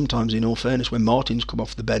even sometimes, in all fairness, when Martin's come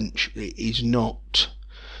off the bench, it's not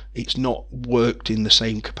worked in the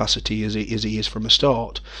same capacity as he is from a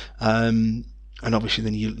start. And obviously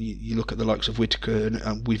then you look at the likes of Whittaker,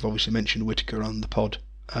 and we've obviously mentioned Whittaker on the pod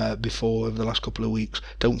before over the last couple of weeks.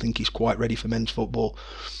 Don't think he's quite ready for men's football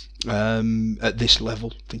at this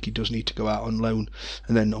level. I think he does need to go out on loan.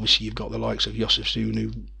 And then obviously you've got the likes of Yosef Soon,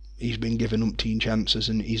 who he's been given umpteen chances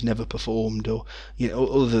and he's never performed, or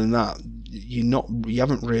other than that, you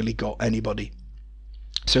haven't really got anybody.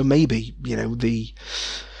 So maybe the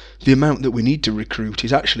amount that we need to recruit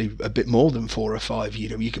is actually a bit more than 4 or 5.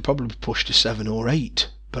 You could probably push to 7 or 8,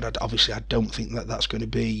 but I don't think that's going to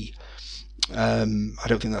be. I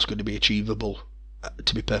don't think that's going to be achievable.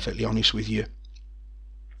 To be perfectly honest with you,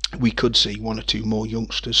 we could see 1 or 2 more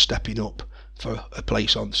youngsters stepping up for a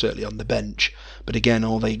place certainly on the bench, but again,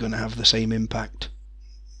 are they going to have the same impact?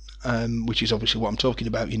 Which is obviously what I'm talking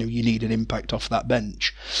about. You need an impact off that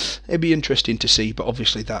bench. It'd be interesting to see, but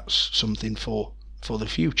obviously that's something for the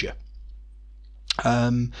future.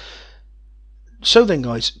 So then,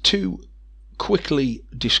 guys, to quickly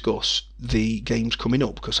discuss the games coming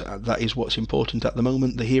up, because that is what's important at the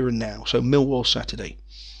moment, the here and now. So Millwall Saturday,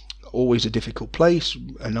 always a difficult place,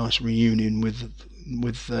 a nice reunion with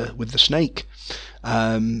the Snake,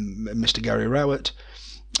 Mr. Gary Rowett.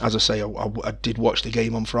 As I say, I did watch the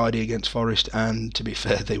game on Friday against Forest, and to be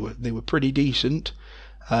fair, they were pretty decent.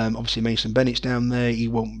 Obviously Mason Bennett's down there, he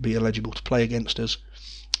won't be eligible to play against us.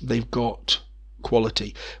 They've got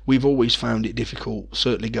quality. We've always found it difficult,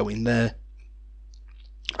 certainly going there.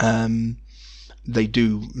 They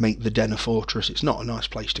do make the Den a fortress. It's not a nice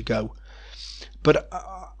place to go, But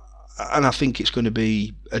and I think it's going to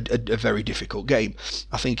be a very difficult game.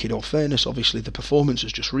 I think, in all fairness, obviously the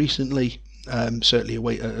performances just recently, certainly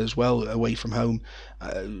away from home,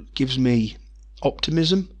 gives me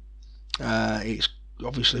optimism. It's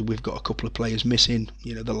obviously we've got a couple of players missing.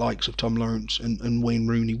 The likes of Tom Lawrence and Wayne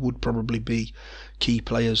Rooney would probably be key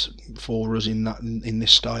players for us in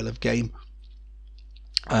this style of game.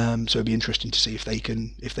 So it'd be interesting to see if they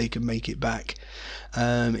can make it back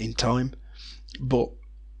in time. But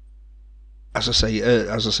as I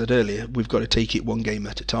said earlier, we've got to take it one game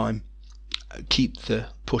at a time. Keep the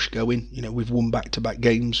push going. We've won back-to-back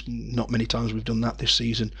games. Not many times we've done that this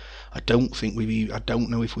season. I don't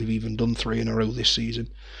know if we've even done 3 in a row this season.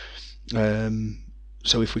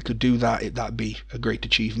 So if we could do that, that'd be a great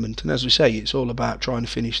achievement. And as we say, it's all about trying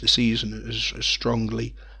to finish the season as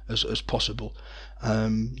strongly as possible.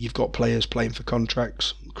 You've got players playing for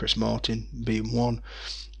contracts, Chris Martin being one.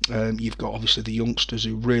 You've got obviously the youngsters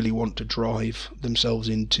who really want to drive themselves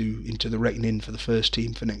into the reckoning for the first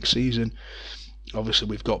team for next season. Obviously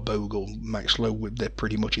we've got Bogle, Max Lowe, they're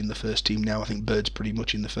pretty much in the first team now. I think Bird's pretty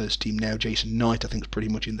much in the first team now. Jason Knight I think is pretty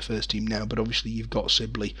much in the first team now. But obviously you've got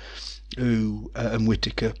Sibley and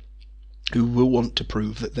Whittaker, who will want to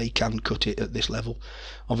prove that they can cut it at this level.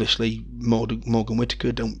 Obviously Morgan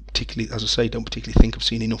Whittaker, don't particularly think I've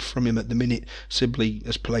seen enough from him at the minute. Sibley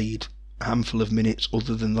has played a handful of minutes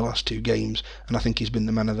other than the last 2 games, and I think he's been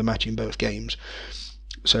the man of the match in both games.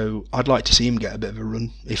 So I'd like to see him get a bit of a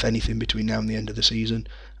run, if anything, between now and the end of the season.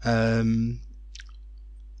 And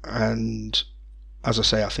as I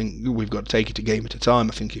say, I think we've got to take it a game at a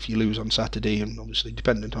time. I think if you lose on Saturday, and obviously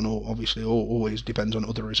always depends on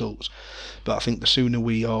other results, but I think the sooner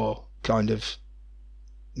we are kind of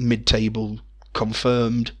mid-table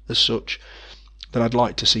confirmed as such, then I'd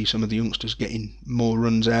like to see some of the youngsters getting more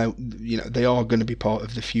runs out. They are going to be part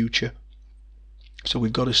of the future, so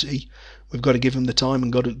we've got to give them the time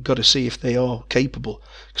and got to see if they are capable.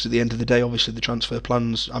 Because at the end of the day, obviously the transfer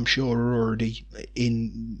plans, I'm sure, are already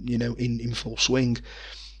in full swing.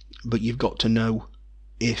 But you've got to know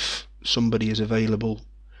if somebody is available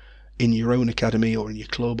in your own academy or in your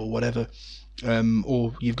club or whatever,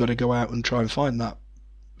 or you've got to go out and try and find that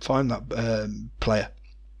player.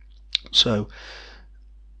 So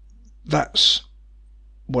that's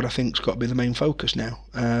what I think's got to be the main focus now.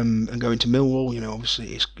 And going to Millwall,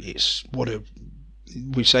 obviously it's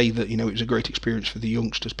we say that it was a great experience for the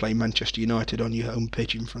youngsters playing Manchester United on your home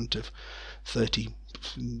pitch in front of 30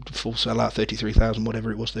 full sellout, 33,000,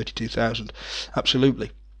 whatever it was, 32,000. Absolutely.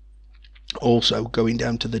 Also, going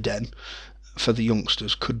down to the Den for the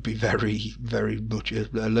youngsters could be very, very much a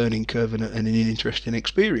learning curve and an interesting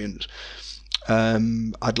experience.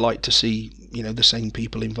 I'd like to see the same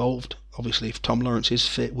people involved. Obviously, if Tom Lawrence is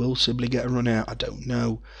fit, will Sibley get a run out? I don't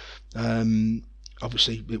know.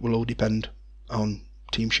 Obviously, it will all depend on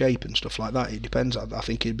team shape and stuff like that. It depends. I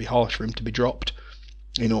think it'd be harsh for him to be dropped,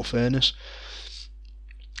 in all fairness.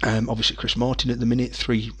 Obviously, Chris Martin at the minute,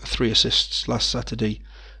 three assists last Saturday,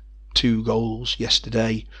 2 goals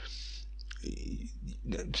yesterday.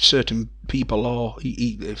 Certain people are,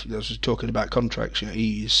 if I was talking about contracts,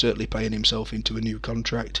 he is certainly paying himself into a new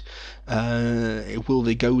contract. Will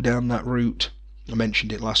they go down that route? I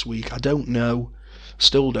mentioned it last week. I don't know.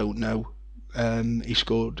 Still don't know. He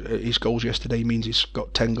scored his goals yesterday, means he's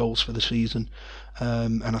got 10 goals for the season,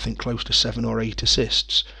 and I think close to 7 or 8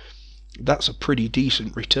 assists. That's a pretty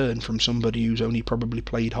decent return from somebody who's only probably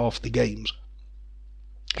played half the games,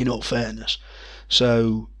 in all fairness.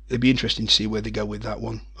 So it'd be interesting to see where they go with that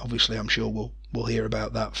one. Obviously, I'm sure we'll hear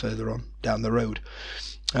about that further on down the road.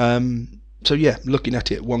 So yeah, looking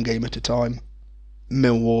at it one game at a time.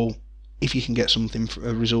 Millwall, if you can get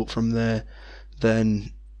a result from there,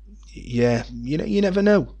 then yeah, you never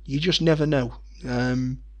know. You just never know.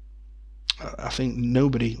 I think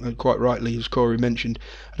nobody, quite rightly, as Corey mentioned,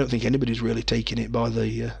 I don't think anybody's really taking it by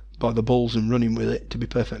the balls and running with it, to be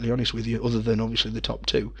perfectly honest with you, other than obviously the top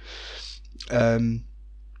 2.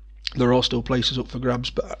 There are still places up for grabs,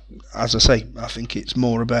 but as I say, I think it's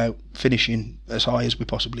more about finishing as high as we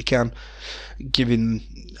possibly can, giving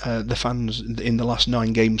the fans in the last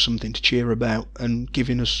 9 games something to cheer about, and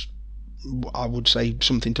giving us, I would say,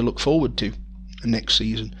 something to look forward to next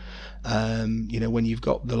season. When you've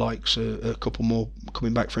got the likes, a couple more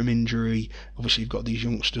coming back from injury, obviously you've got these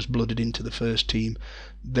youngsters blooded into the first team.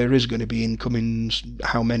 There is going to be incomings.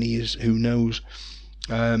 How many is, who knows?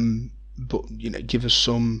 But give us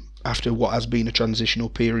some, after what has been a transitional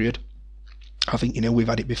period, I think, we've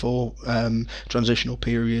had it before. Transitional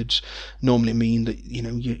periods normally mean that,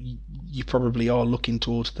 you probably are looking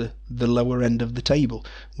towards the lower end of the table,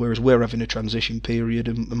 whereas we're having a transition period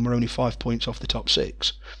and we're only 5 points off the top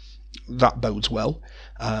 6. That bodes well.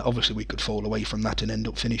 Obviously, we could fall away from that and end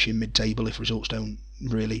up finishing mid-table if results don't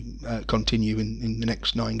really continue in the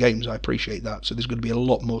next 9 games. I appreciate that. So there's going to be a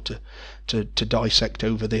lot more to dissect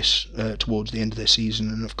over this towards the end of this season,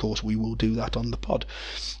 and of course we will do that on the pod.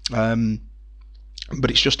 But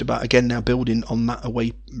it's just about, again, now building on that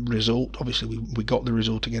away result. Obviously, we got the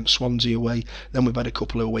result against Swansea away. Then we've had a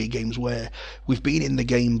couple of away games where we've been in the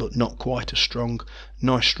game but not quite as strong.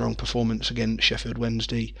 Nice, strong performance against Sheffield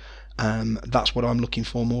Wednesday. That's what I'm looking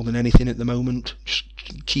for more than anything at the moment.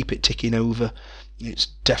 Just keep it ticking over. It's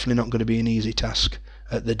definitely not going to be an easy task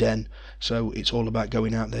at the Den. So it's all about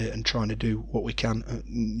going out there and trying to do what we can,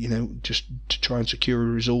 just to try and secure a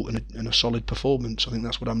result and a solid performance. I think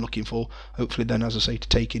that's what I'm looking for. Hopefully then, as I say, to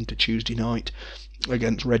take into Tuesday night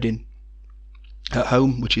against Reading at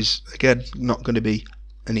home, which is, again, not going to be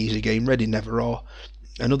an easy game. Reading never are.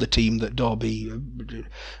 Another team that Derby,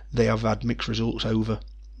 they have had mixed results over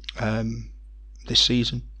this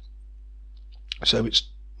season. So it's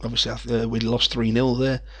obviously we lost 3-0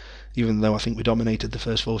 there, even though I think we dominated the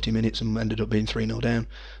first 40 minutes and ended up being 3-0 down.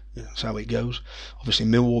 That's how it goes. Obviously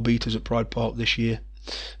Millwall beat us at Pride Park this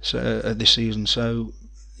season. So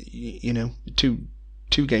two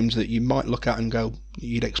games that you might look at and go,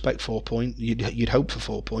 you'd expect 4 points, you'd hope for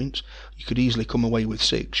 4 points. You could easily come away with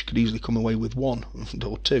 6. You could easily come away with 1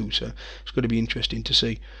 or 2. So it's going to be interesting to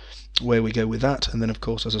see where we go with that. And then, of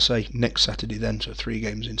course, as I say, next Saturday then, so 3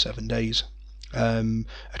 games in 7 days. A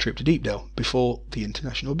trip to Deepdale before the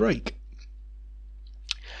international break.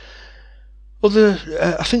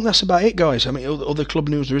 I think that's about it, guys. I mean, other club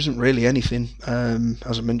news, there isn't really anything.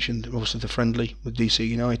 As I mentioned, obviously the friendly with DC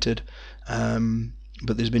United,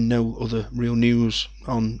 but there's been no other real news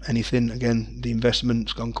on anything. Again, the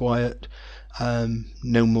investment's gone quiet.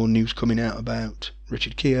 No more news coming out about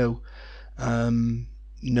Richard Keogh.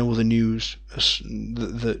 No other news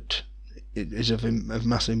that it is of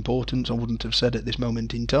massive importance. I wouldn't have said at this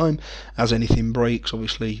moment in time. As anything breaks,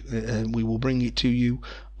 obviously, we will bring it to you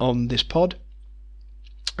on this pod.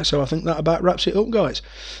 So I think that about wraps it up, guys.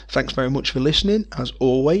 Thanks very much for listening, as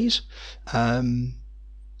always. To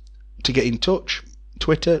get in touch,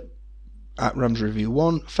 Twitter at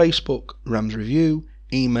RamsReview1, Facebook RamsReview,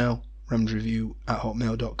 email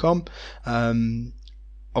ramsreview@hotmail.com.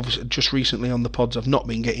 Obviously, just recently on the pods, I've not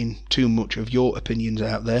been getting too much of your opinions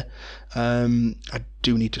out there. I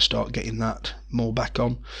do need to start getting that more back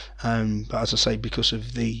on. But as I say, because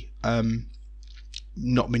of the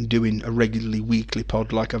not been doing a regularly weekly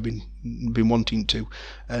pod like I've been wanting to,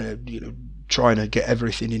 trying to get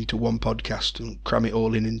everything into one podcast and cram it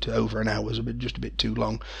all into over an hour is just a bit too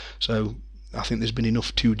long. So I think there's been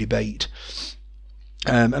enough to debate.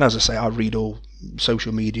 And as I say, I read all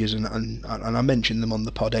social medias and I mention them on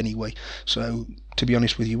the pod anyway. So to be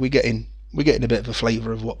honest with you, we're getting a bit of a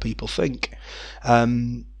flavour of what people think.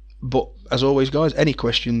 But as always, guys, any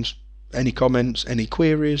questions, any comments, any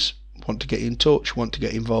queries, want to get in touch, want to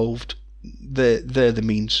get involved, they're the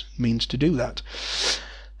means to do that.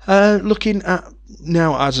 Looking at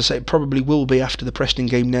now, as I say, it probably will be after the Preston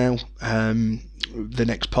game now, the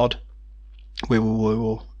next pod, where we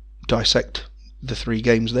will dissect the 3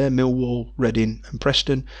 games there, Millwall, Reading and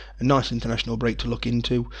Preston. A nice international break to look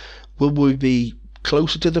into. Will we be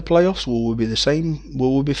closer to the playoffs? Will we be the same?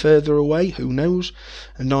 Will we be further away? Who knows?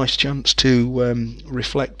 A nice chance to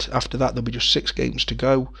reflect after that. There'll be just 6 games to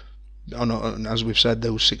go. And as we've said,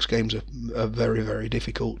 those 6 games are very, very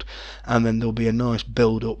difficult. And then there'll be a nice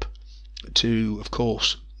build-up to, of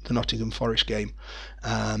course, the Nottingham Forest game,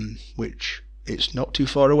 which... it's not too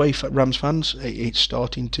far away for Rams fans. It's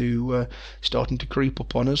starting to creep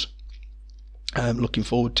up on us. Looking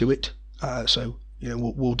forward to it. So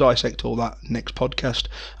we'll dissect all that next podcast.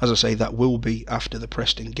 As I say, that will be after the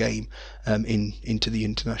Preston game into the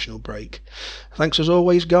international break. Thanks as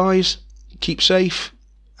always, guys. Keep safe.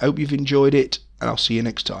 Hope you've enjoyed it, and I'll see you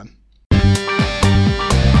next time.